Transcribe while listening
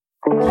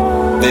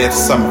There's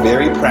some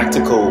very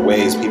practical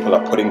ways people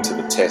are putting to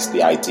the test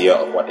the idea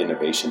of what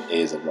innovation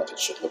is and what it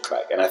should look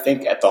like. And I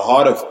think at the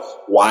heart of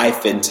why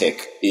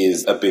fintech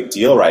is a big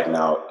deal right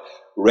now,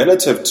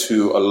 relative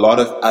to a lot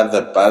of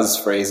other buzz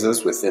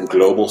phrases within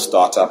global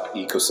startup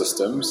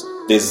ecosystems,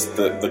 there's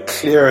the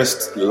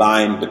clearest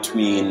line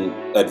between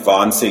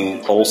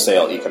advancing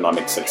wholesale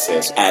economic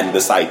success and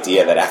this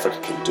idea that Africa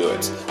can do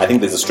it. I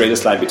think there's a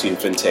straightest line between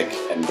fintech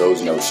and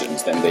those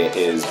notions than there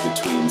is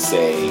between,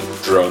 say,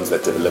 drones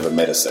that deliver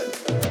medicine.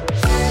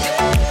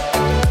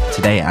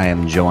 Today, I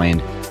am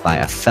joined by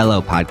a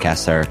fellow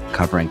podcaster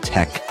covering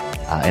tech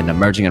in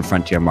emerging and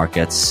frontier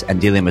markets.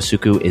 Andile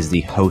Masuku is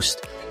the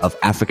host of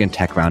African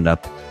Tech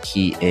Roundup.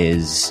 He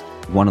is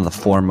one of the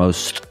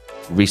foremost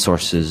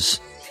resources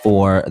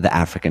for the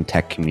African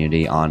tech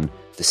community on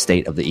the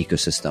state of the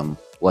ecosystem,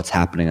 what's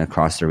happening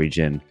across the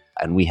region.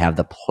 And we have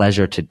the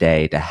pleasure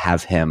today to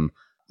have him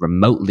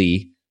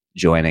remotely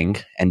joining.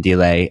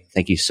 Andile,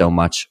 thank you so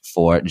much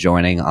for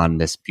joining on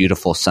this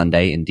beautiful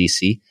Sunday in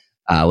DC.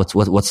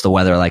 What's the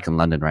weather like in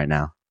London right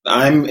now?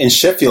 I'm in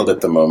Sheffield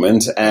at the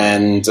moment,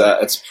 and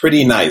it's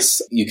pretty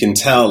nice. You can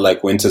tell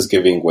like winter's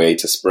giving way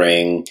to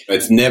spring.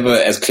 It's never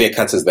as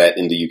clear-cut as that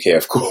in the UK,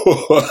 of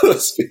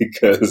course,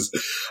 because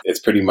it's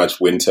pretty much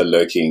winter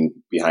lurking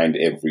behind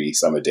every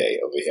summer day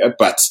over here.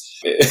 But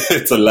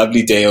it's a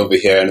lovely day over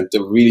here, and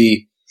I'm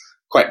really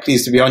quite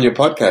pleased to be on your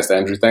podcast,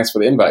 Andrew. Thanks for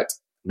the invite.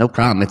 No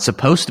problem. It's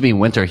supposed to be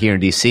winter here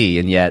in DC,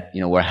 and yet,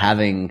 we're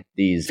having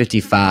these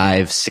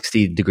 55,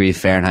 60 degree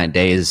Fahrenheit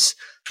days,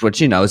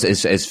 which,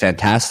 is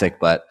fantastic,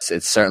 but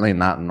it's certainly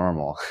not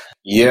normal.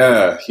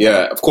 Yeah.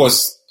 Of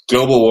course,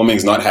 global warming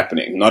is not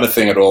happening. Not a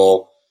thing at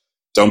all.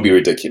 Don't be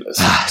ridiculous.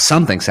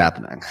 Something's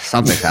happening.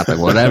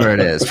 Whatever it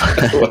is.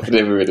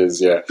 Whatever it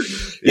is, yeah.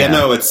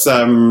 No, it's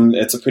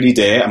a pretty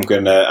day.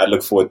 I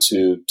look forward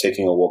to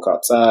taking a walk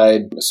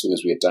outside as soon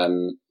as we're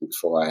done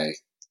before I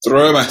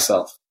throw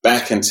myself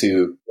back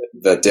into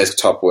the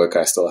desktop work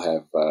I still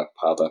have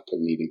piled up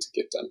and needing to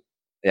get done.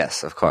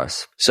 Yes, of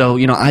course. So,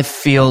 I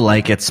feel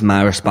like it's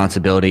my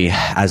responsibility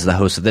as the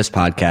host of this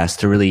podcast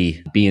to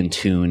really be in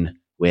tune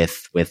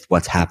with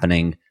what's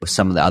happening with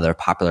some of the other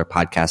popular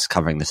podcasts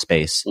covering the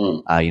space,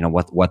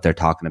 what they're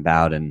talking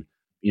about. And,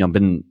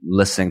 been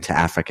listening to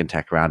African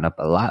Tech Roundup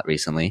a lot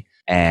recently.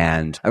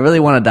 And I really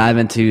want to dive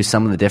into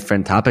some of the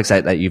different topics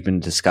that you've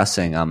been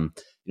discussing.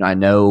 I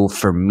know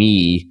for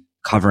me,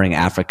 covering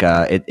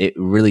Africa, it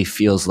really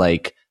feels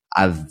like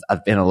I've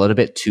been a little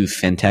bit too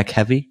fintech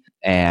heavy.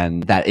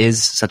 And that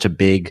is such a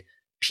big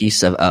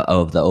piece of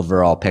the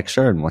overall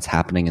picture and what's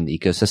happening in the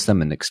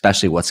ecosystem, and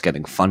especially what's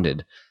getting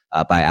funded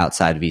by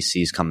outside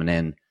VCs coming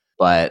in.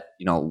 But,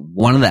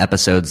 one of the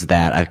episodes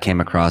that I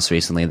came across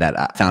recently that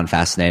I found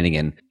fascinating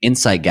and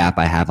insight gap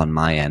I have on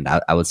my end,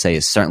 I would say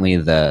is certainly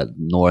the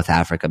North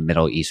Africa,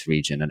 Middle East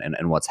region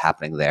and what's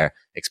happening there,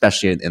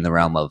 especially in the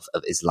realm of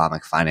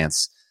Islamic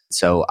finance.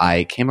 So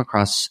I came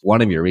across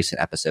one of your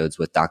recent episodes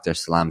with Dr.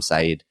 Salam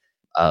Said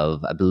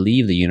of, I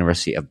believe, the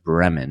University of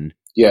Bremen.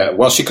 Yeah,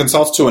 well, she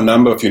consults to a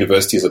number of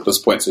universities at this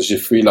point, so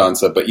she's a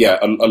freelancer. But yeah,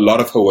 a lot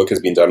of her work has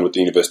been done with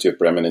the University of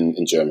Bremen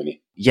in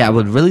Germany. Yeah, I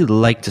would really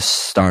like to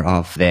start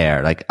off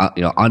there,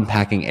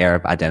 unpacking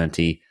Arab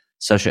identity,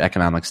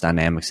 socioeconomics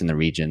dynamics in the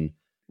region.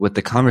 With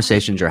the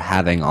conversations you're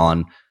having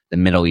on the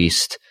Middle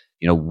East,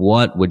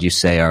 what would you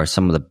say are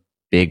some of the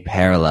big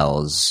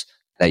parallels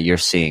that you're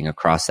seeing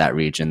across that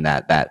region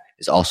that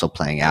is also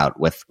playing out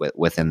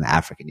within the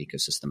African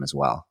ecosystem as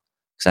well?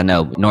 Because I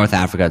know North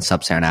Africa and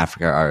Sub-Saharan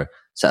Africa are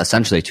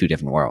essentially two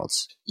different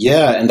worlds.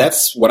 Yeah, and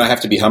that's what I have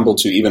to be humble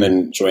to, even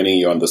in joining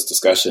you on this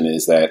discussion,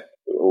 is that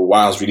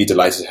why I was really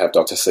delighted to have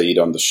Dr. Said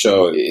on the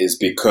show is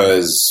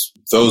because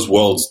those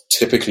worlds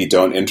typically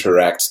don't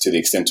interact to the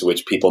extent to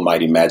which people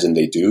might imagine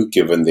they do,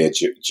 given their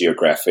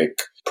geographic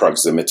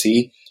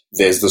proximity.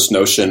 There's this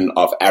notion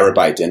of Arab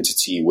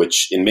identity,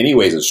 which in many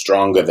ways is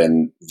stronger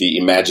than the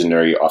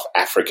imaginary of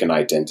African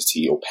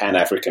identity or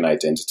Pan-African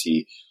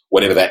identity,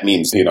 whatever that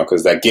means,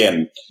 because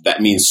again, that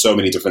means so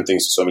many different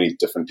things to so many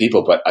different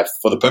people. But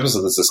for the purpose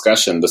of this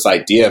discussion, this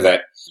idea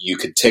that you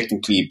could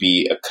technically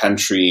be a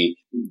country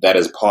that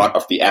is part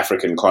of the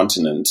African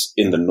continent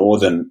in the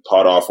northern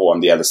part of or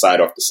on the other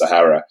side of the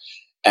Sahara,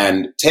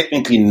 and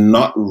technically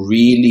not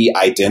really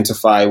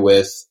identify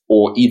with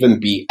or even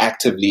be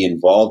actively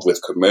involved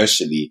with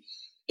commercially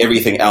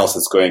everything else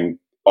that's going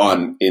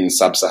on in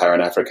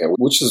Sub-Saharan Africa,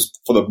 which is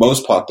for the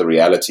most part the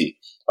reality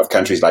of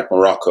countries like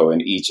Morocco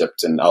and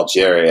Egypt and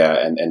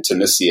Algeria and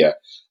Tunisia.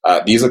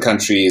 These are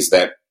countries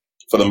that,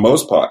 for the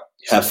most part,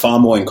 have far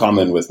more in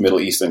common with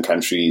Middle Eastern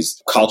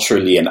countries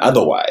culturally and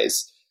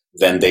otherwise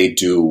than they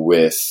do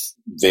with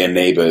their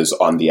neighbors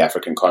on the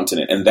African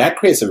continent. And that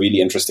creates a really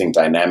interesting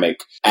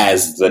dynamic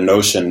as the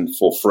notion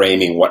for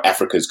framing what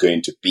Africa is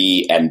going to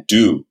be and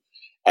do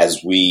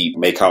as we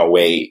make our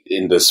way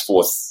in this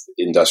fourth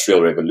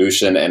industrial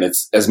revolution. And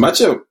it's as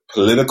much a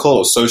political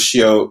or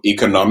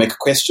socio-economic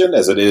question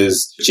as it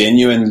is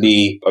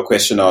genuinely a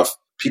question of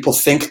people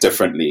think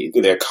differently.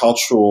 Their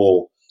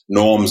cultural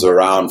norms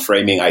around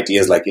framing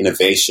ideas like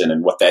innovation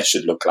and what that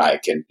should look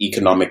like, and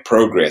economic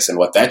progress and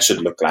what that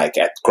should look like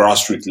at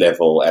grassroots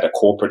level, at a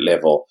corporate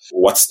level,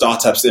 what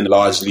startups in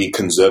largely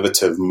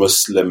conservative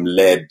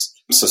Muslim-led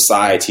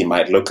society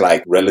might look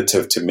like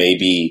relative to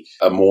maybe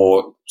a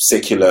more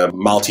secular,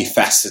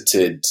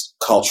 multifaceted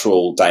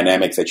cultural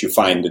dynamic that you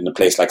find in a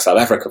place like South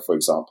Africa, for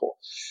example.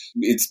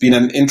 It's been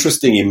an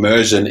interesting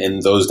immersion in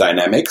those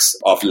dynamics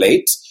of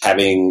late,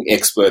 having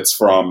experts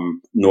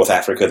from North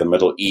Africa, the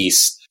Middle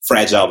East,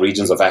 fragile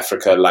regions of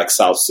Africa like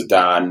South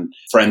Sudan,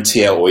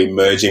 frontier or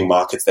emerging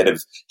markets that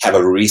have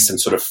a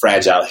recent sort of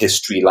fragile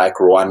history like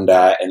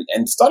Rwanda,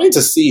 and starting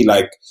to see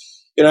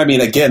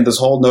again, this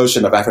whole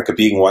notion of Africa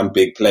being one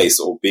big place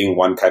or being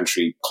one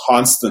country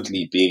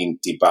constantly being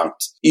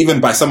debunked,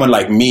 even by someone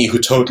like me who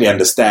totally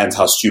understands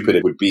how stupid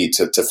it would be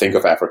to think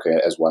of Africa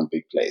as one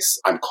big place.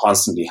 I'm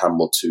constantly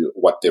humbled to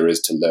what there is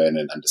to learn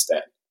and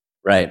understand.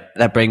 Right.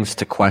 That brings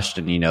to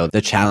question,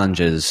 the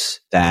challenges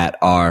that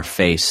are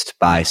faced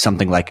by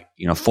something like,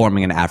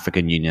 forming an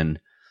African Union.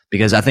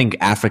 Because I think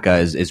Africa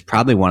is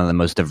probably one of the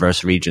most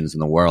diverse regions in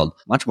the world,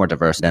 much more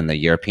diverse than the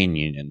European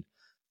Union.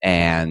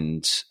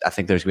 And I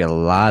think there's going to be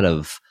a lot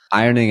of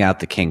ironing out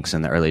the kinks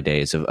in the early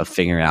days of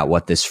figuring out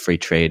what this free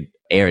trade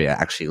area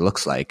actually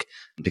looks like.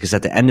 Because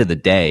at the end of the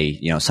day,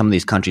 some of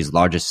these countries'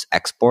 largest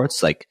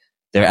exports,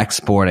 they're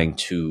exporting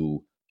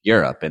to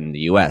Europe and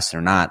the US.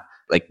 They're not,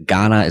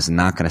 Ghana is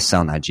not going to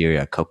sell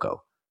Nigeria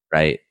cocoa,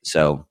 right?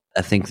 So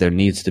I think there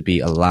needs to be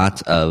a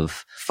lot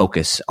of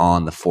focus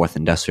on the fourth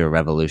industrial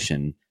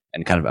revolution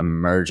and kind of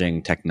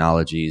emerging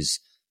technologies,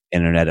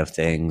 Internet of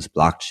Things,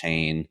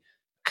 blockchain,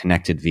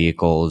 connected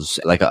vehicles,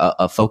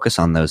 a focus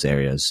on those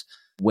areas.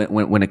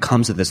 When it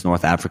comes to this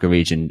North Africa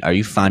region, are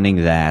you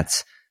finding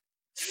that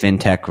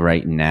fintech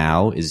right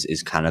now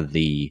is kind of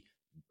the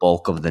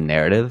bulk of the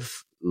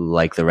narrative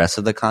like the rest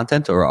of the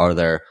content, or are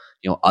there,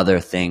 other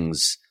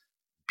things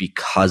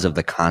because of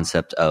the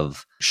concept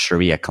of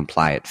Sharia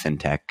compliant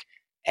fintech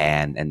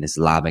and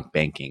Islamic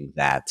banking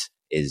that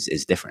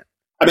is different?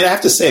 I mean, I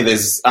have to say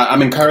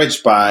I'm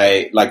encouraged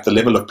by the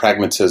level of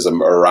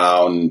pragmatism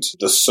around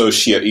the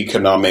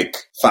socioeconomic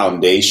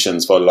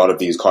foundations for a lot of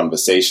these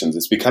conversations.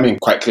 It's becoming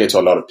quite clear to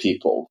a lot of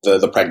people,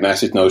 the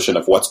pragmatic notion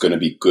of what's going to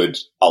be good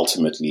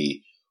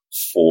ultimately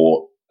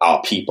for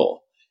our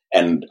people.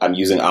 And I'm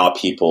using our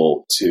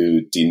people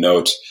to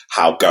denote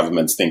how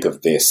governments think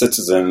of their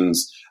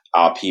citizens,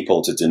 our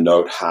people to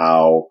denote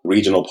how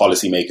regional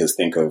policymakers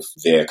think of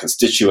their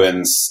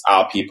constituents,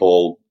 our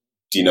people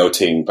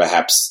denoting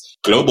perhaps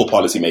global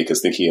policymakers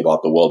thinking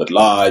about the world at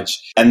large.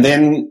 And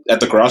then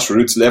at the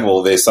grassroots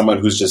level, there's someone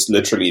who's just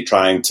literally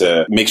trying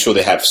to make sure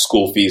they have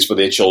school fees for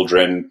their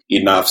children,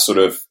 enough sort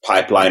of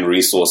pipeline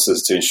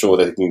resources to ensure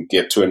that they can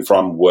get to and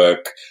from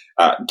work,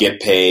 get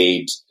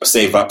paid,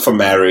 save up for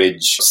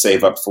marriage,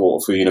 save up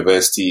for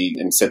university,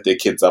 and set their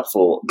kids up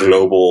for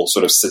global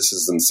sort of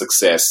citizen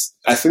success.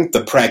 I think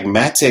the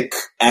pragmatic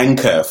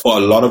anchor for a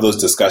lot of those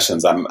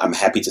discussions, I'm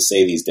happy to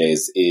say these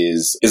days,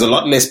 is a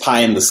lot less pie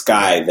in the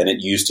sky than it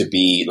used to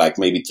be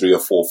maybe 3 or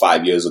 4,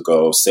 5 years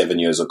ago, 7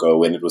 years ago,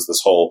 when it was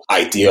this whole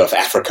idea of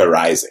Africa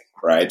rising.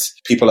 Right?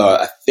 People are,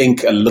 I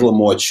think, a little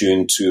more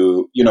attuned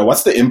to,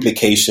 what's the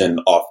implication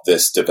of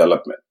this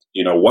development?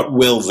 What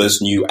will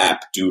this new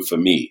app do for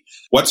me?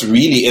 What's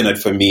really in it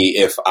for me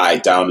if I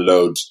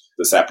download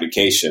this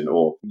application?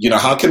 Or,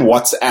 how can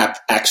WhatsApp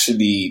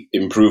actually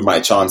improve my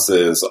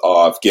chances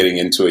of getting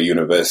into a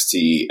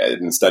university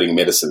and studying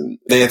medicine?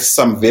 There's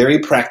some very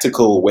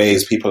practical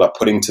ways people are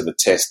putting to the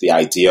test the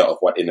idea of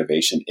what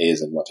innovation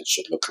is and what it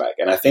should look like.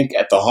 And I think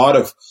at the heart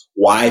of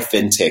why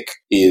fintech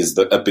is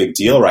a big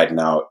deal right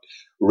now,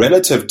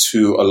 relative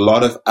to a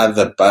lot of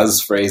other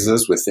buzz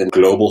phrases within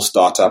global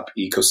startup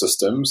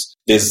ecosystems,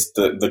 there's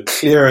the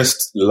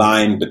clearest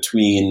line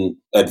between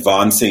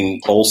advancing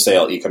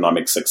wholesale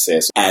economic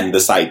success and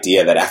this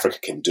idea that Africa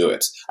can do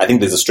it. I think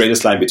there's a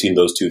straightest line between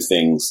those two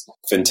things,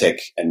 fintech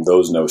and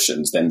those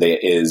notions, than there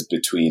is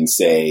between,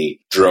 say,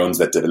 drones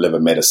that deliver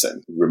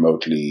medicine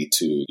remotely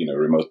to,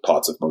 remote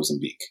parts of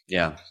Mozambique.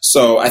 Yeah.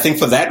 So I think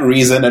for that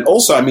reason, and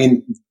also,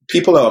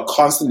 people are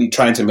constantly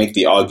trying to make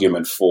the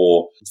argument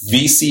for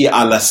VC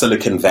a la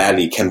Silicon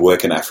Valley can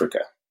work in Africa.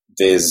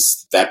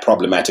 There's that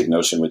problematic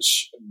notion,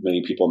 which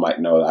many people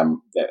might know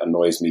that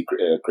annoys me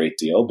a great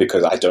deal,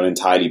 because I don't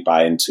entirely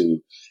buy into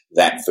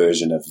that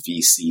version of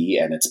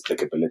VC and its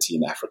applicability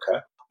in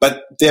Africa.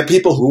 But there are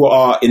people who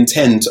are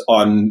intent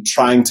on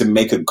trying to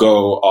make a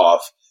go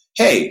of,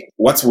 hey,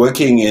 what's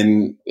working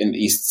in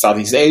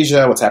Southeast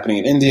Asia, what's happening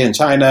in India and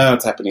China,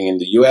 what's happening in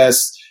the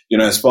US,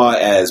 as far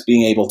as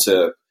being able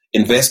to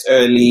invest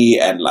early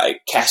and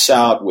cash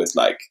out with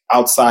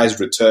outsized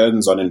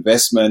returns on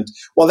investment.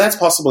 Well, that's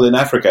possible in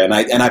Africa. And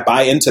I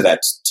buy into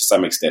that to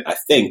some extent. I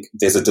think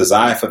there's a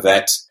desire for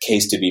that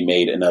case to be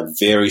made in a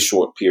very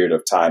short period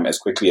of time, as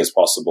quickly as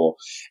possible.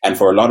 And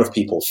for a lot of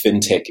people,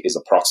 fintech is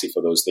a proxy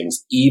for those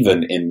things,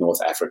 even in North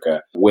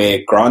Africa, where,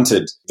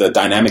 granted, the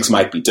dynamics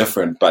might be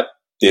different, but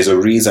there's a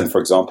reason, for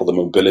example, the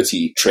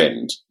mobility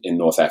trend in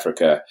North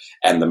Africa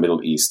and the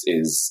Middle East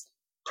is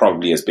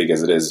probably as big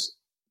as it is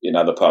in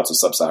other parts of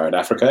Sub-Saharan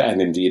Africa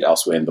and indeed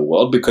elsewhere in the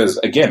world, because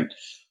again,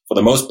 for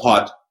the most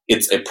part,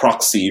 it's a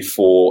proxy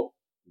for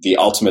the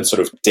ultimate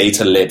sort of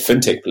data-led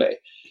fintech play.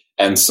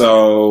 And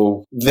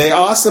so there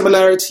are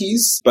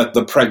similarities, but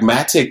the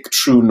pragmatic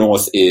true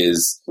north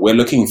is we're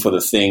looking for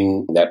the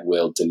thing that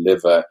will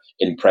deliver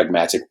in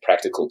pragmatic,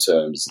 practical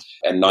terms,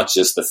 and not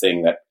just the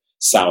thing that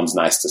sounds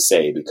nice to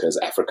say because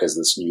Africa is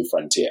this new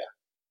frontier.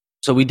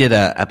 So we did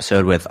an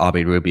episode with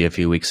Aubrey Ruby a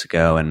few weeks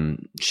ago,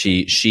 and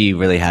she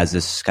really has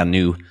this kind of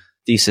new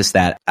thesis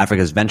that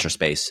Africa's venture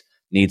space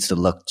needs to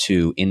look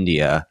to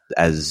India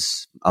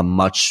as a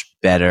much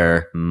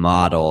better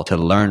model to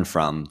learn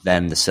from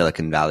than the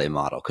Silicon Valley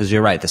model. Because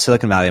you're right, the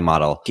Silicon Valley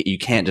model, you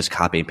can't just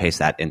copy and paste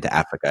that into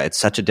Africa. It's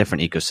such a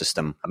different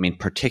ecosystem. I mean,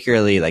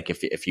 particularly like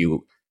if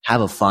you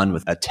have a fund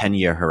with a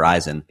 10-year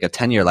horizon, a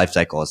 10-year life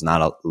cycle is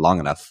not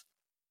long enough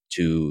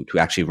to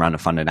actually run a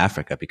fund in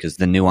Africa, because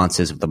the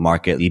nuances of the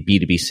market, the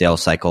B2B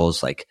sales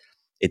cycles, like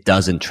it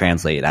doesn't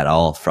translate at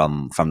all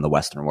from the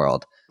Western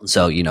world.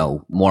 So, you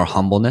know, more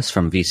humbleness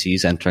from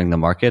VCs entering the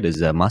market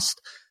is a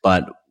must.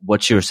 But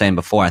what you were saying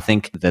before, I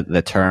think that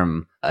the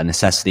term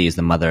necessity is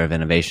the mother of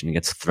innovation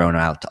gets thrown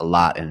out a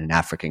lot in an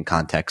African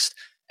context.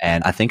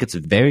 And I think it's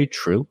very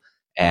true.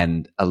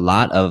 And a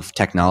lot of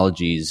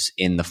technologies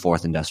in the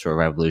fourth industrial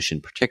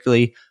revolution,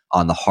 particularly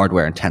on the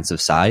hardware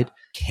intensive side,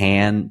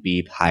 can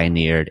be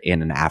pioneered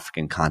in an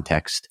African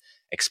context,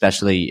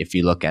 especially if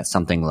you look at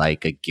something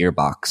like a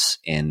Gearbox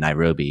in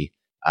Nairobi,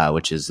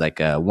 which is like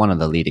one of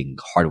the leading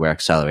hardware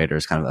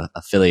accelerators kind of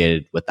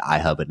affiliated with the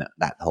iHub and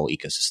that whole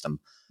ecosystem.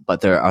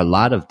 But there are a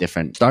lot of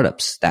different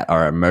startups that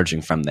are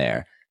emerging from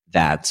there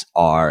that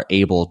are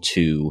able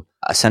to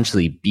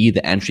essentially be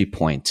the entry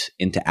point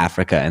into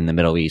Africa and the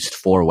Middle East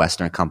for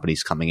Western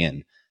companies coming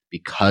in,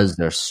 because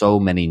there's so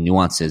many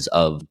nuances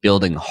of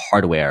building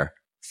hardware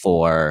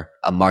for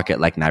a market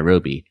like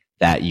Nairobi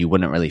that you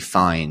wouldn't really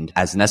find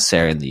as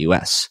necessary in the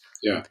US.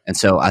 Yeah. And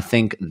so I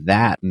think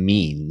that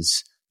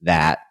means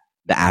that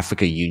the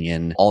Africa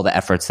Union, all the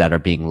efforts that are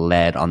being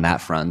led on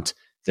that front,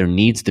 there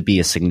needs to be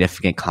a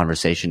significant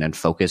conversation and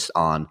focus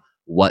on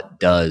what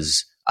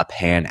does a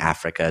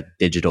pan-Africa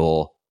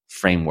digital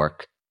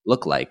framework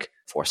look like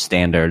for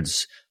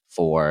standards,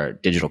 for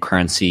digital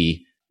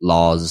currency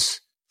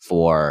laws,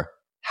 for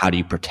how do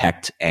you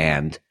protect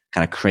and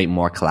kind of create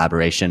more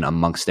collaboration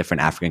amongst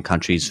different African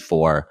countries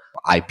for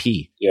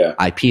IP. Yeah.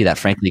 IP that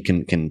frankly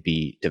can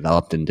be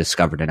developed and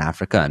discovered in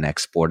Africa and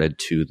exported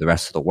to the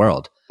rest of the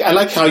world. I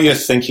like how you're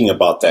thinking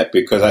about that,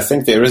 because I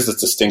think there is a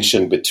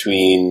distinction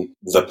between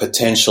the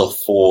potential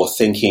for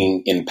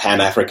thinking in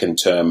Pan-African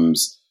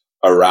terms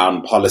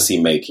around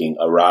policy making,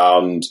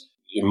 around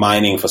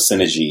mining for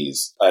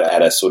synergies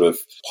at a sort of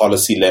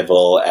policy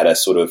level, at a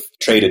sort of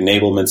trade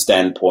enablement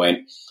standpoint.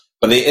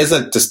 But there is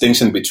a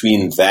distinction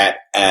between that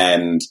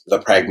and the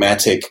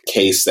pragmatic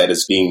case that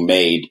is being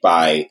made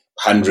by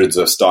hundreds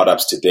of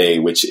startups today,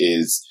 which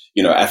is,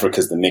 you know,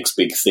 Africa's the next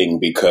big thing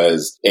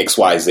because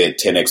XYZ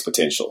 10x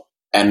potential.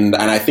 And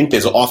I think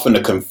there's often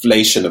a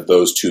conflation of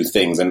those two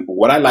things. And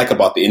what I like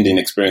about the Indian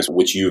experience,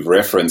 which you've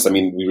referenced, I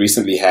mean, we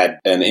recently had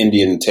an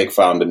Indian tech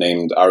founder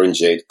named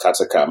Arinjit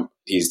Katakam.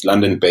 He's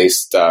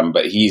London-based,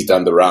 but he's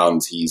done the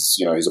rounds. He's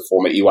a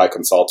former EY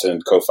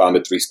consultant,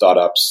 co-founded 3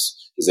 startups.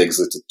 He's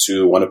exited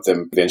 2. One of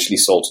them eventually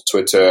sold to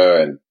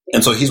Twitter.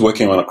 And so he's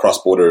working on a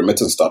cross-border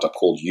remittance startup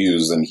called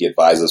Use, and he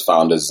advises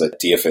founders at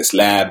DFS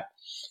Lab.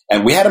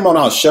 And we had him on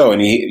our show,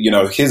 and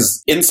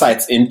his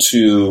insights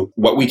into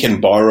what we can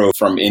borrow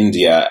from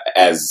India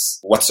as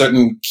what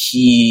certain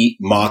key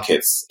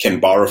markets can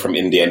borrow from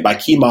India. And by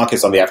key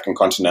markets on the African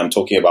continent, I'm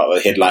talking about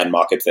the headline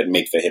markets that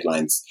make the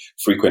headlines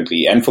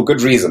frequently, and for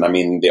good reason. I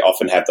mean, they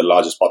often have the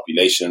largest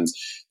populations.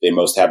 They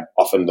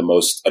often the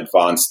most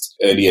advanced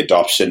early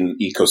adoption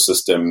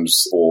ecosystems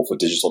for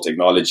digital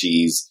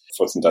technologies,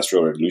 fourth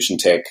industrial revolution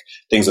tech,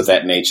 things of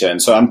that nature.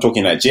 And so I'm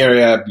talking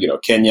Nigeria,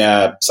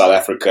 Kenya, South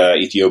Africa,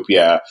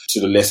 Ethiopia,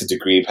 to the lesser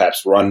degree,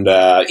 perhaps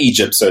Rwanda,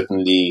 Egypt,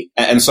 certainly.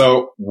 And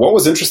so what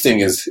was interesting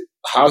is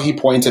how he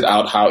pointed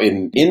out how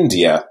in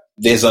India,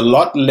 there's a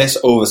lot less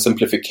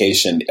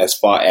oversimplification as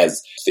far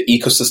as the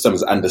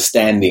ecosystem's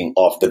understanding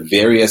of the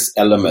various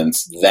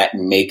elements that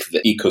make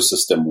the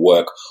ecosystem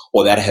work,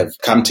 or that have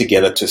come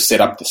together to set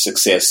up the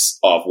success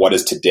of what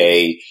is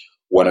today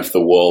one of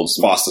the world's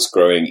fastest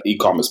growing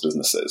e-commerce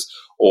businesses,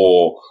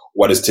 or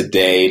what is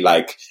today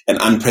like an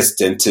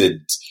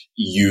unprecedented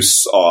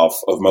use of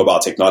mobile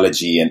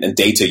technology and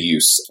data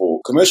use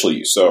for commercial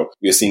use. So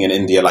we're seeing in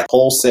India like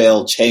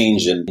wholesale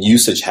change in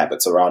usage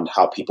habits around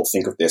how people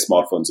think of their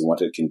smartphones and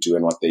what it can do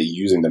and what they're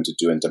using them to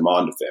do and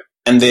demand of them.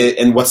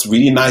 And what's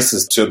really nice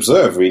is to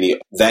observe really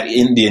that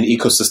Indian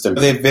ecosystem,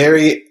 they're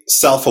very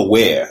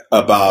self-aware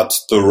about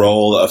the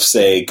role of,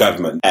 say,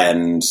 government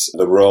and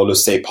the role of,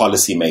 say,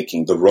 policy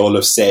making, the role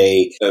of,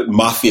 say,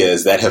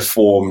 mafias that have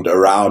formed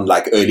around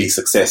like early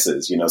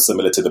successes,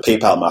 similar to the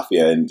PayPal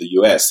mafia in the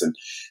US. And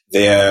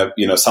they're,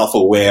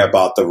 self-aware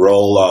about the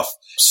role of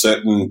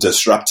certain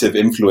disruptive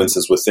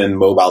influences within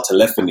mobile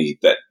telephony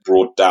that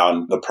brought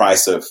down the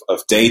price of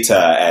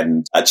data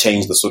and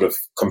changed the sort of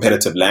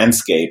competitive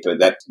landscape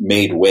that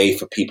made way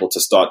for people to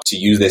start to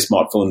use their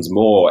smartphones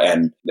more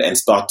and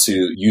start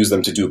to use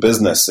them to do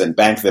business and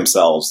bank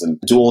themselves and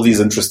do all these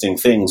interesting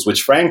things,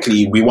 which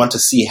frankly we want to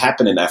see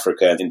happen in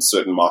Africa in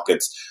certain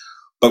markets.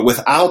 But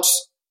without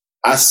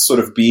us sort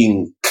of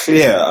being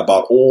clear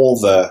about all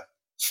the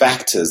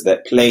factors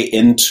that play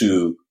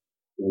into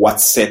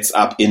what sets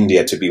up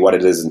India to be what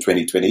it is in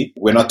 2020.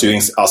 We're not doing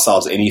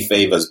ourselves any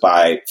favors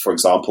by, for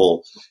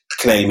example,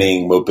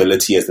 claiming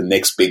mobility as the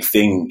next big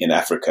thing in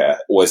Africa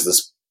or as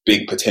this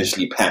big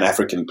potentially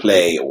Pan-African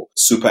play or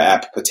super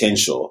app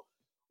potential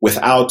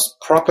without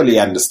properly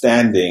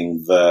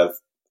understanding the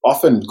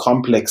often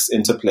complex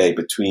interplay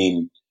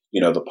between,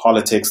 the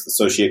politics,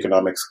 the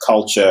socioeconomics,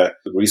 culture,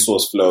 the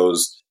resource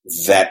flows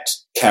that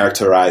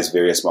characterize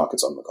various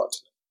markets on the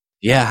continent.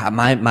 Yeah,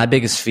 my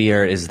biggest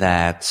fear is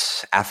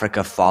that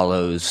Africa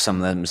follows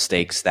some of the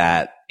mistakes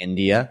that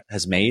India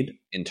has made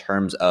in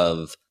terms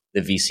of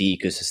the VC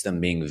ecosystem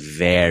being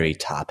very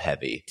top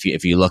heavy.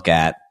 If you look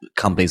at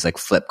companies like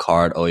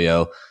Flipkart,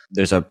 Oyo,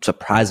 there's a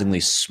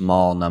surprisingly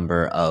small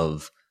number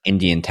of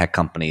Indian tech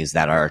companies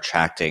that are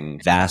attracting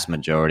vast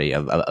majority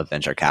of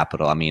venture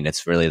capital. I mean,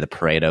 it's really the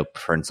Pareto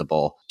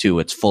principle to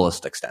its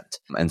fullest extent.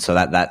 And so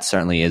that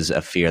certainly is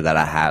a fear that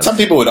I have. Some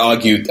people would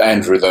argue,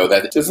 Andrew, though,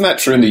 that isn't that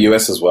true in the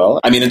US as well?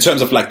 I mean, in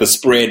terms of like the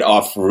spread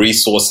of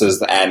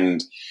resources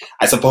and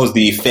I suppose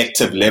the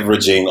effective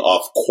leveraging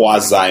of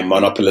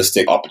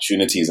quasi-monopolistic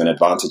opportunities and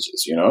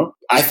advantages,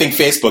 I think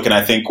Facebook and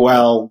I think,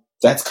 well,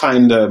 that's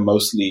kind of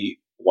mostly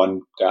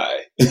one guy.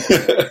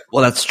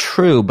 Well, that's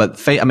true, but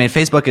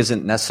Facebook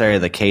isn't necessarily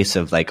the case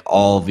of like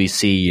all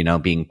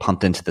VC, being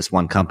pumped into this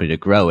one company to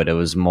grow it. It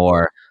was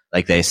more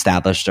like they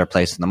established their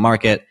place in the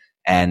market,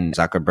 and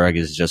Zuckerberg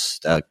is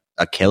just a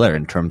killer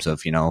in terms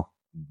of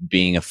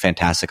being a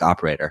fantastic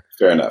operator.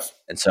 Fair enough.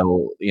 And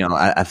so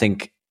I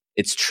think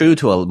it's true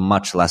to a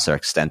much lesser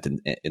extent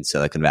in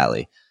Silicon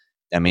Valley.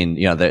 I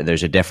mean,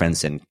 there's a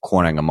difference in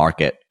cornering a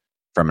market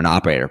from an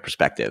operator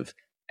perspective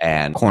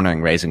and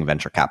cornering raising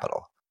venture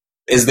capital.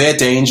 Is there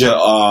danger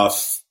of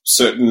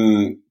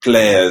certain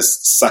players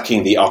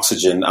sucking the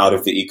oxygen out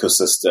of the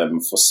ecosystem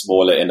for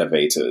smaller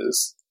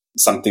innovators?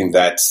 Something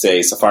that,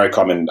 say,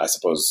 Safaricom and I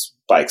suppose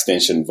by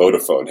extension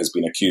Vodafone has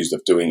been accused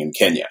of doing in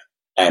Kenya.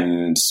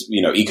 And,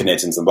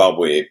 Econet in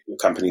Zimbabwe,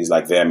 companies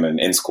like them and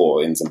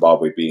Enscore in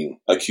Zimbabwe being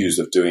accused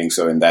of doing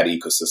so in that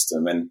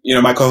ecosystem. And,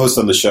 my co-host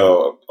on the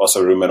show,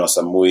 also Rumen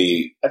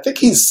Osamui, I think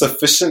he's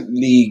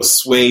sufficiently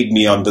swayed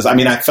me on this. I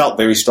mean, I felt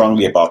very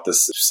strongly about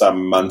this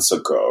some months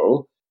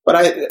ago. But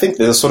I think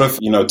there's a sort of,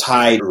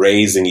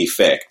 tide-raising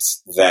effect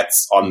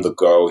that's on the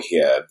go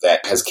here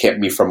that has kept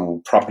me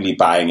from properly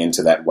buying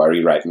into that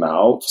worry right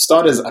now. For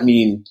starters, I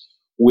mean,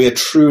 we're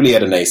truly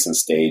at a nascent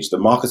stage. The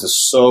market is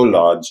so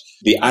large,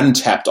 the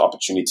untapped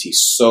opportunity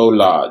so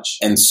large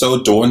and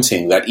so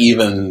daunting that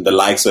even the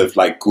likes of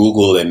like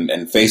Google and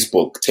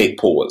Facebook take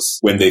pause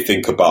when they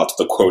think about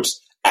the quote,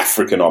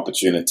 African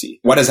opportunity.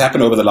 What has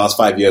happened over the last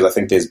 5 years, I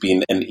think there's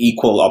been an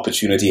equal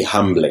opportunity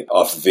humbling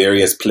of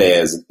various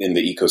players in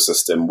the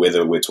ecosystem,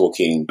 whether we're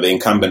talking the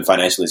incumbent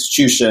financial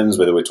institutions,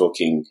 whether we're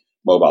talking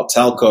mobile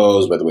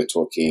telcos, whether we're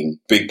talking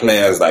big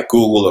players like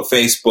Google or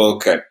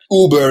Facebook and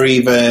Uber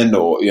even,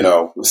 or,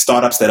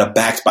 startups that are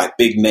backed by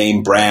big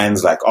name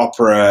brands like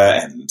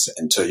Opera and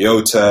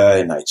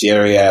Toyota in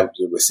Nigeria.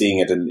 We're seeing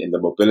it in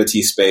the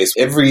mobility space.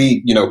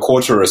 Every,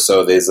 quarter or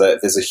so, there's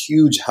a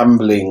huge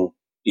humbling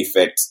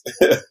effect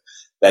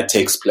that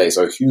takes place,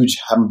 or a huge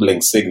humbling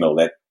signal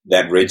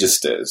that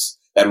registers,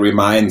 that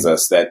reminds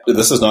us that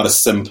this is not a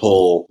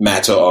simple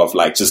matter of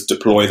like just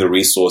deploy the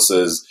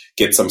resources,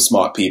 get some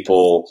smart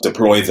people,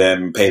 deploy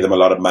them, pay them a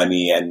lot of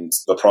money, and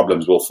the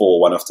problems will fall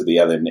one after the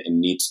other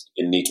in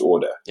neat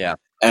order. Yeah.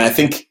 And I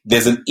think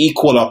there's an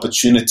equal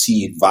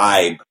opportunity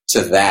vibe to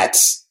that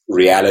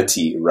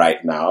reality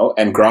right now.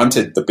 And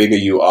granted, the bigger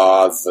you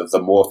are,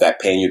 the more of that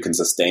pain you can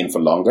sustain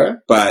for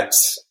longer. But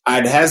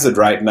I'd hazard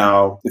right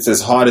now, it's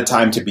as hard a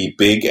time to be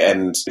big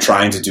and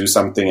trying to do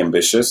something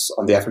ambitious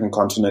on the African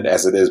continent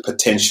as it is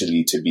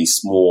potentially to be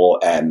small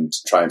and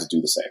trying to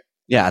do the same.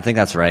 Yeah, I think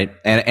that's right.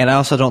 And I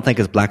also don't think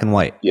it's black and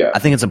white. Yeah. I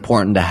think it's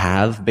important to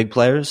have big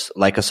players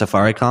like a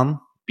Safaricom,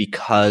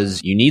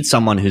 because you need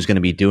someone who's going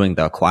to be doing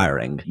the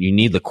acquiring. You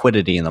need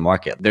liquidity in the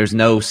market. There's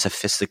no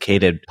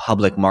sophisticated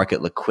public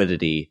market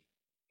liquidity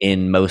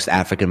in most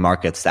African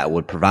markets that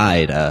would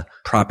provide a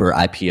proper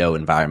IPO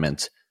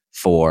environment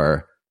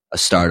for a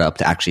startup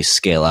to actually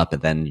scale up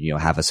and then,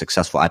 have a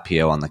successful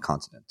IPO on the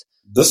continent.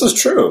 This is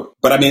true.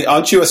 But I mean,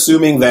 aren't you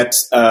assuming that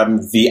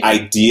the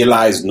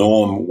idealized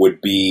norm would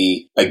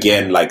be,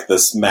 again, like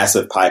this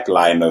massive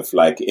pipeline of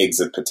like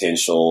exit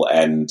potential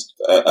and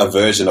a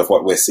version of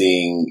what we're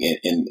seeing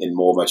in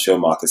more mature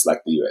markets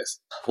like the US?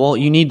 Well,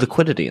 you need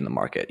liquidity in the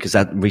market because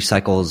that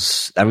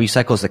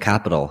recycles the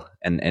capital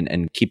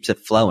and keeps it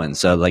flowing.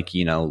 So like,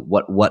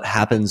 what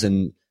happens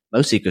in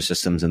most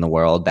ecosystems in the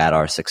world that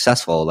are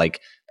successful, like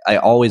I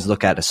always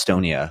look at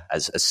Estonia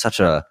as such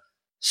a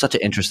such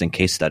an interesting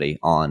case study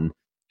on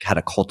how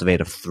to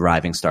cultivate a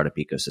thriving startup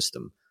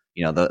ecosystem.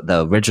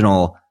 The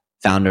original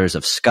founders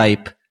of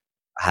Skype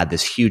had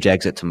this huge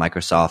exit to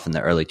Microsoft in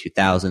the early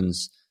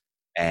 2000s,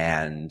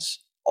 and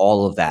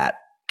all of that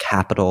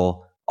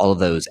capital, all of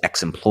those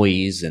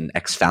ex-employees and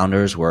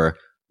ex-founders were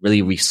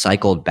really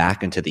recycled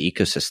back into the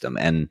ecosystem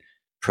and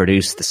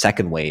produced the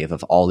second wave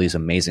of all these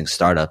amazing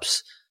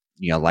startups,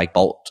 like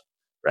Bolt,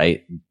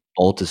 right?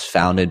 Bolt is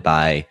founded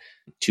by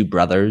two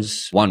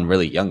brothers, one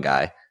really young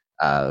guy,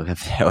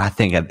 I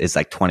think is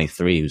like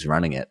 23 who's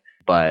running it.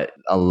 But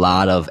a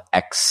lot of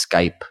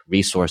ex-Skype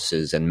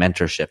resources and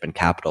mentorship and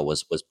capital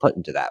was put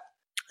into that.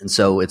 And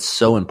so it's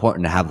so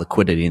important to have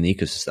liquidity in the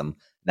ecosystem.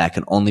 That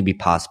can only be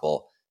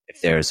possible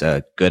if there's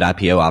a good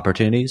IPO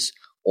opportunities,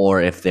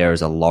 or if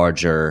there's a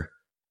larger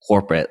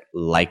corporate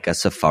like a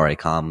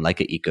Safaricom, like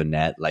a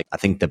Econet. Like, I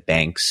think the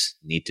banks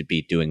need to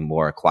be doing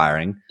more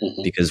acquiring,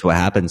 because what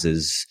happens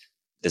is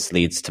this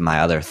leads to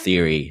my other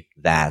theory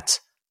that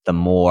the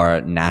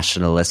more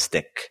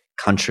nationalistic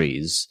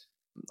countries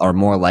are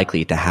more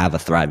likely to have a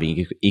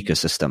thriving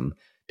ecosystem,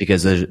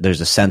 because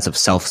there's a sense of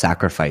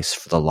self-sacrifice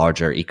for the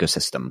larger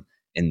ecosystem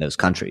in those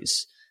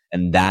countries.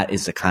 And that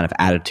is the kind of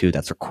attitude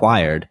that's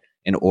required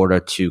in order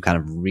to kind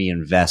of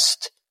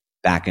reinvest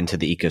back into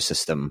the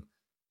ecosystem.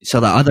 So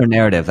the other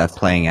narrative that's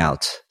playing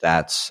out,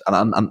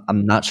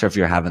 I'm not sure if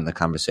you're having the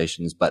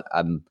conversations, but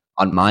on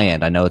my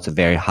end, I know it's a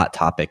very hot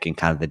topic in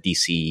kind of the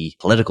DC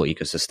political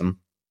ecosystem.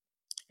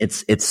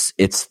 It's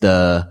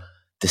the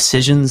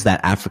decisions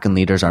that African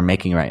leaders are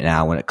making right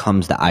now when it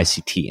comes to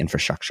ICT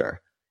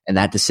infrastructure. And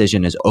that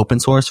decision is open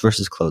source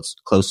versus closed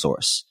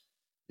source.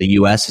 The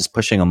US is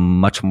pushing a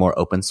much more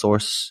open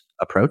source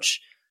approach,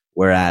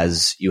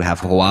 whereas you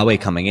have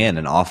Huawei coming in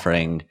and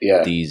offering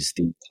these.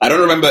 I don't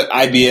remember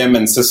IBM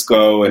and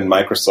Cisco and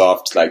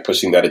Microsoft like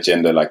pushing that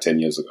agenda like 10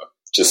 years ago.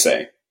 Just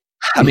saying.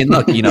 I mean,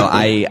 look,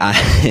 I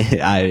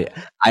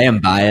am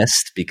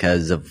biased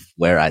because of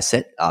where I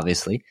sit,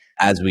 obviously,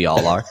 as we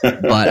all are.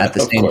 But at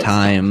the same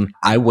time,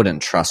 I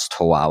wouldn't trust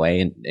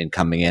Huawei in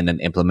coming in and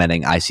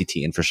implementing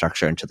ICT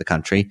infrastructure into the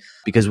country,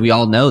 because we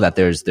all know that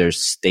there's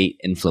state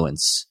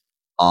influence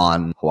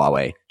on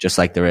Huawei, just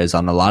like there is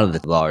on a lot of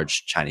the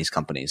large Chinese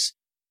companies.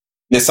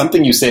 There's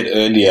something you said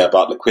earlier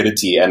about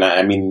liquidity, and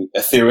I mean,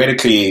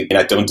 theoretically,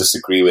 I don't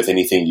disagree with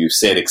anything you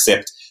said,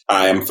 except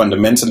I am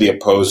fundamentally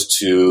opposed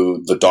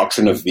to the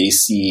doctrine of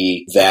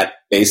VC that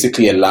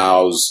basically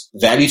allows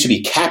value to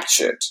be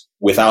captured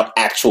without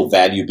actual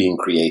value being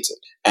created.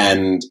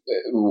 And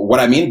what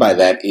I mean by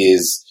that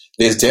is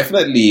there's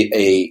definitely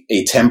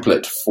a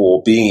template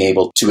for being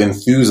able to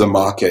enthuse a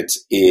market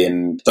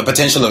in the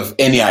potential of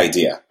any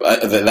idea.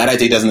 That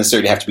idea doesn't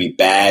necessarily have to be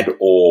bad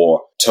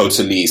or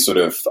totally sort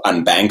of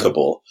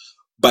unbankable.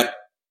 But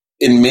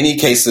in many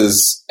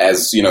cases,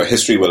 as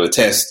history will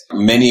attest,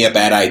 many a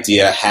bad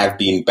idea have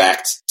been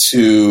backed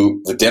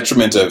to the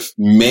detriment of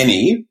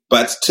many,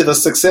 but to the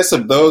success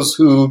of those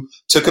who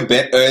took a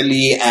bet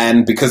early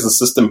and, because the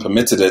system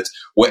permitted it,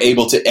 were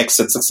able to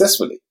exit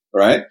successfully,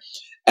 right?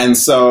 And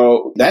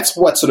so that's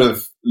what sort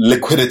of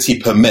liquidity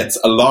permits,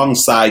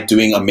 alongside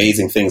doing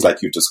amazing things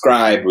like you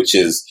described, which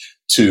is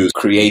to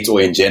create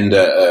or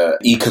engender an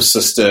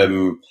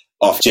ecosystem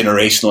of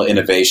generational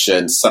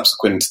innovation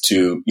subsequent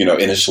to,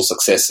 initial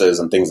successes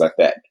and things like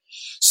that.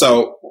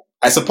 So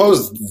I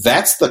suppose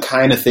that's the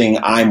kind of thing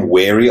I'm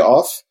wary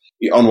of.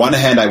 On one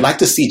hand, I'd like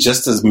to see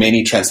just as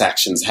many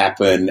transactions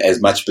happen,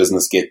 as much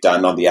business get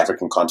done on the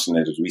African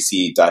continent as we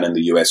see done in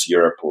the US,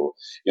 Europe, or,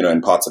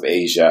 in parts of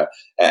Asia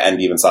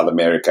and even South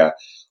America.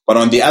 But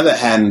on the other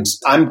hand,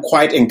 I'm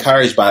quite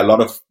encouraged by a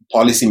lot of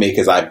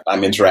policymakers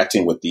I'm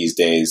interacting with these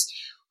days,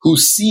 who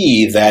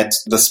see that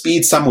the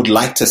speed some would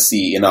like to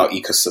see in our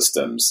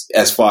ecosystems,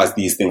 as far as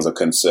these things are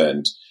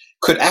concerned,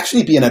 could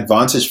actually be an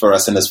advantage for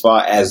us in as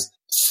far as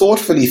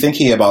thoughtfully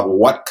thinking about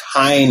what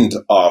kind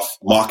of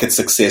market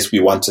success we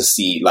want to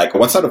see, like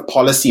what sort of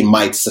policy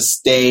might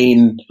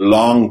sustain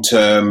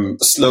long-term,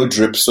 slow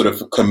drip sort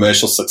of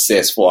commercial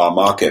success for our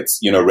markets,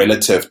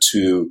 relative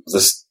to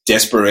this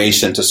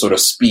desperation to sort of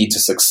speed to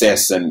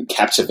success and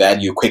capture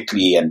value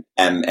quickly and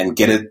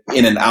get it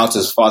in and out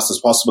as fast as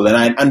possible. And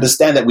I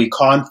understand that we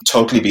can't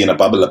totally be in a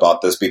bubble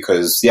about this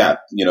because, the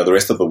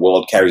rest of the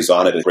world carries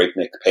on at a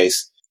breakneck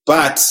pace.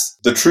 But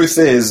the truth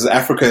is,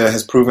 Africa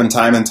has proven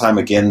time and time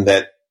again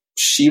that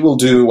she will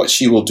do what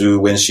she will do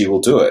when she will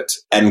do it.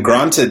 And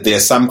granted, there are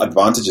some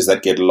advantages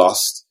that get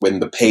lost when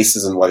the pace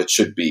isn't what it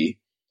should be.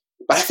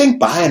 But I think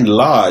by and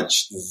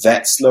large,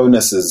 that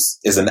slowness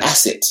is an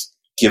asset,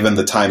 given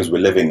the times we're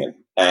living in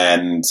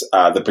and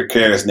the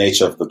precarious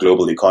nature of the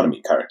global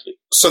economy currently.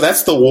 So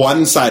that's the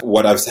one side of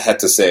what I've had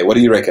to say. What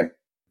do you reckon?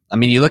 I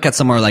mean, you look at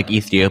somewhere like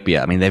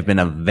Ethiopia. I mean, they've been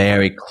a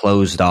very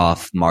closed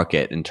off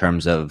market in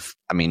terms of,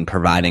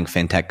 providing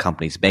fintech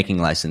companies banking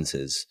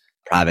licenses,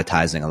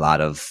 privatizing a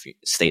lot of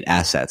state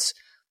assets.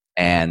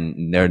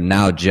 And they're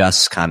now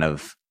just kind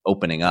of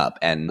opening up.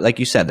 And like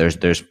you said,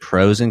 there's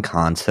pros and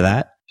cons to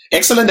that.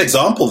 Excellent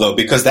example, though,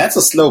 because that's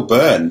a slow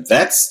burn.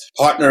 That's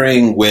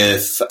partnering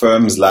with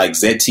firms like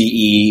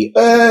ZTE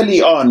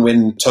early on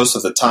when most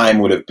of the time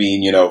would have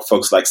been,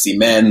 folks like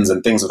Siemens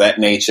and things of that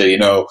nature.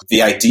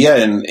 The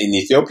idea in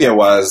Ethiopia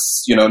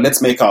was,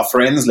 let's make our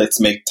friends,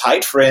 let's make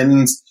tight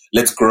friends,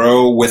 let's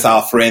grow with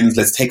our friends,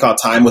 let's take our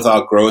time with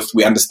our growth.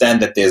 We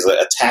understand that there's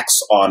a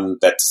tax on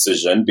that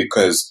decision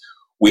because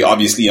we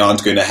obviously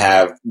aren't going to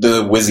have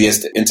the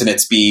whizziest internet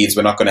speeds.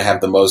 We're not going to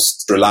have the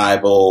most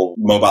reliable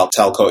mobile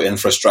telco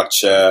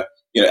infrastructure.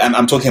 And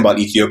I'm talking about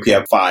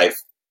Ethiopia 5-10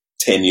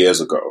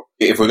 years ago.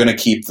 If we're going to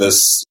keep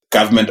this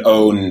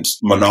government-owned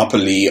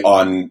monopoly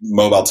on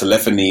mobile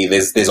telephony,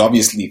 there's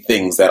obviously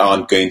things that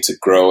aren't going to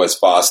grow as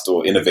fast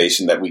or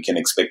innovation that we can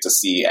expect to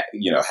see,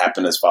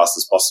 happen as fast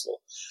as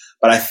possible.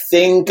 But I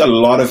think a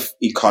lot of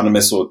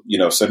economists or,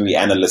 certainly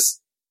analysts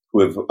who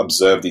have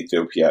observed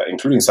Ethiopia,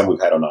 including some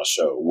we've had on our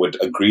show, would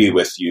agree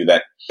with you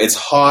that it's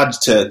hard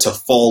to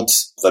fault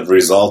the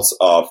results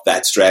of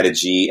that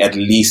strategy, at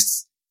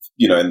least,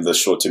 in the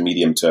short to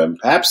medium term.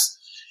 Perhaps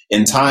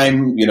in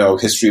time,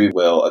 history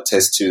will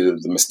attest to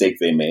the mistake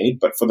they made.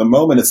 But for the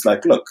moment, it's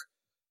like, look,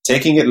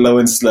 taking it low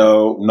and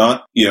slow,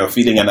 not,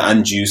 feeling an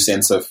undue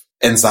sense of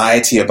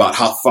anxiety about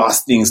how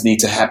fast things need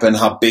to happen,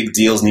 how big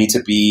deals need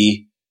to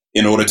be,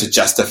 in order to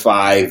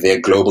justify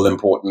their global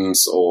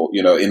importance or,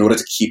 in order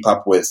to keep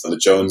up with the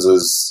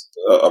Joneses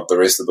of the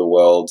rest of the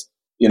world.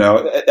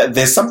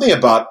 There's something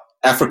about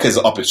Africa's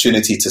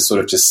opportunity to sort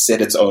of just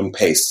set its own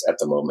pace at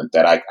the moment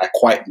that I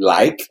quite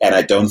like, and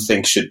I don't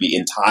think should be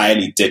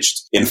entirely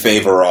ditched in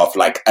favor of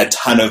like a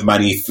ton of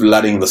money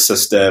flooding the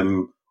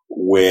system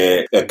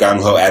with a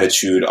gung-ho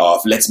attitude of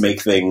let's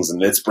make things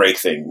and let's break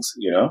things,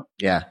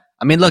 Yeah.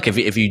 I mean, look,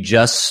 if you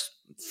just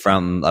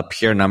from a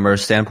pure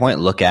numbers standpoint,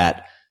 look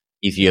at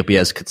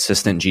Ethiopia's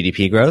consistent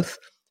GDP growth.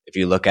 If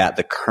you look at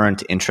the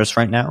current interest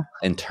right now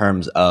in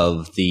terms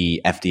of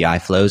the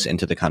FDI flows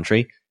into the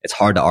country, it's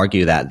hard to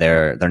argue that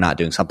they're not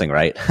doing something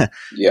right.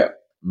 Yeah.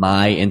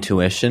 My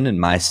intuition and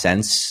my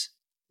sense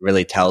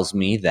really tells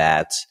me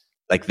that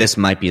like this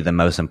might be the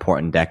most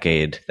important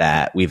decade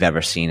that we've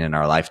ever seen in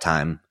our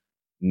lifetime.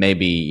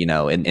 Maybe,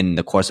 in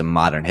the course of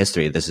modern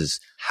history, this is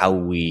how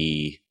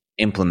we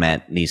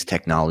implement these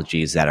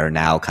technologies that are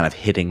now kind of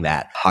hitting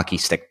that hockey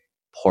stick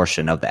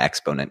portion of the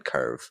exponent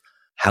curve,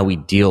 how we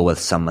deal with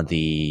some of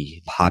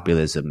the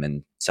populism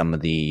and some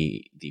of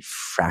the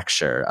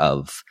fracture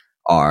of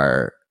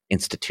our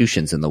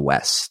institutions in the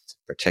West,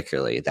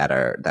 particularly that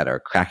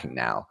are cracking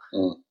now.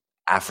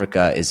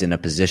 Africa is in a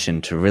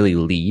position to really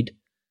lead.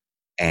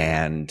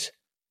 And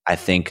I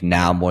think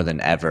now more than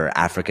ever,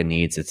 Africa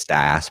needs its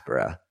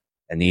diaspora.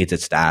 It needs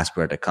its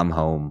diaspora to come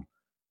home,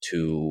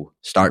 to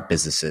start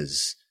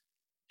businesses,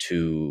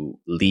 to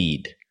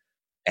lead.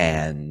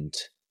 And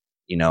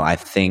I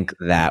think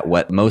that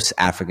what most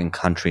African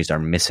countries are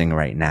missing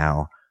right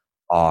now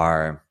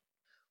are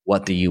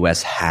what the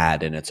U.S.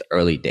 had in its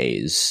early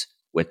days,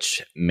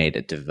 which made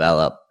it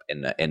develop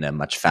in a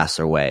much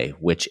faster way,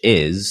 which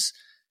is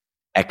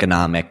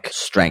economic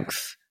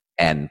strength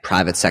and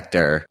private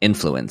sector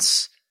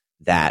influence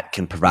that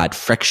can provide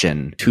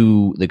friction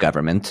to the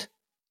government.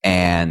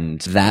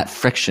 And that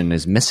friction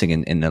is missing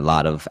in a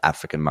lot of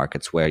African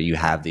markets where you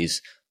have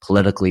these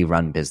politically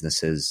run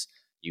businesses,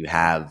 you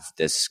have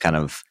this kind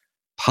of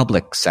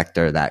public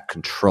sector that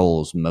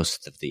controls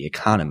most of the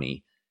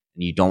economy,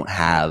 and you don't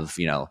have,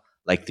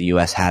 like the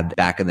US had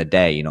back in the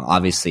day.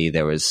 Obviously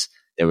there was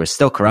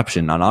still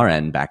corruption on our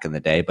end back in the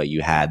day, but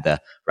you had the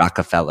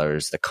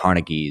Rockefellers, the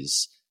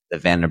Carnegies, the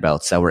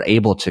Vanderbilts that were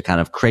able to kind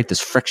of create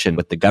this friction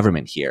with the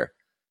government here.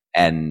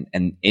 And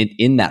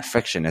in that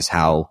friction is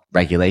how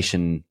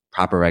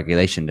proper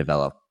regulation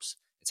develops.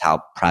 It's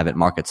how private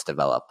markets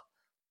develop.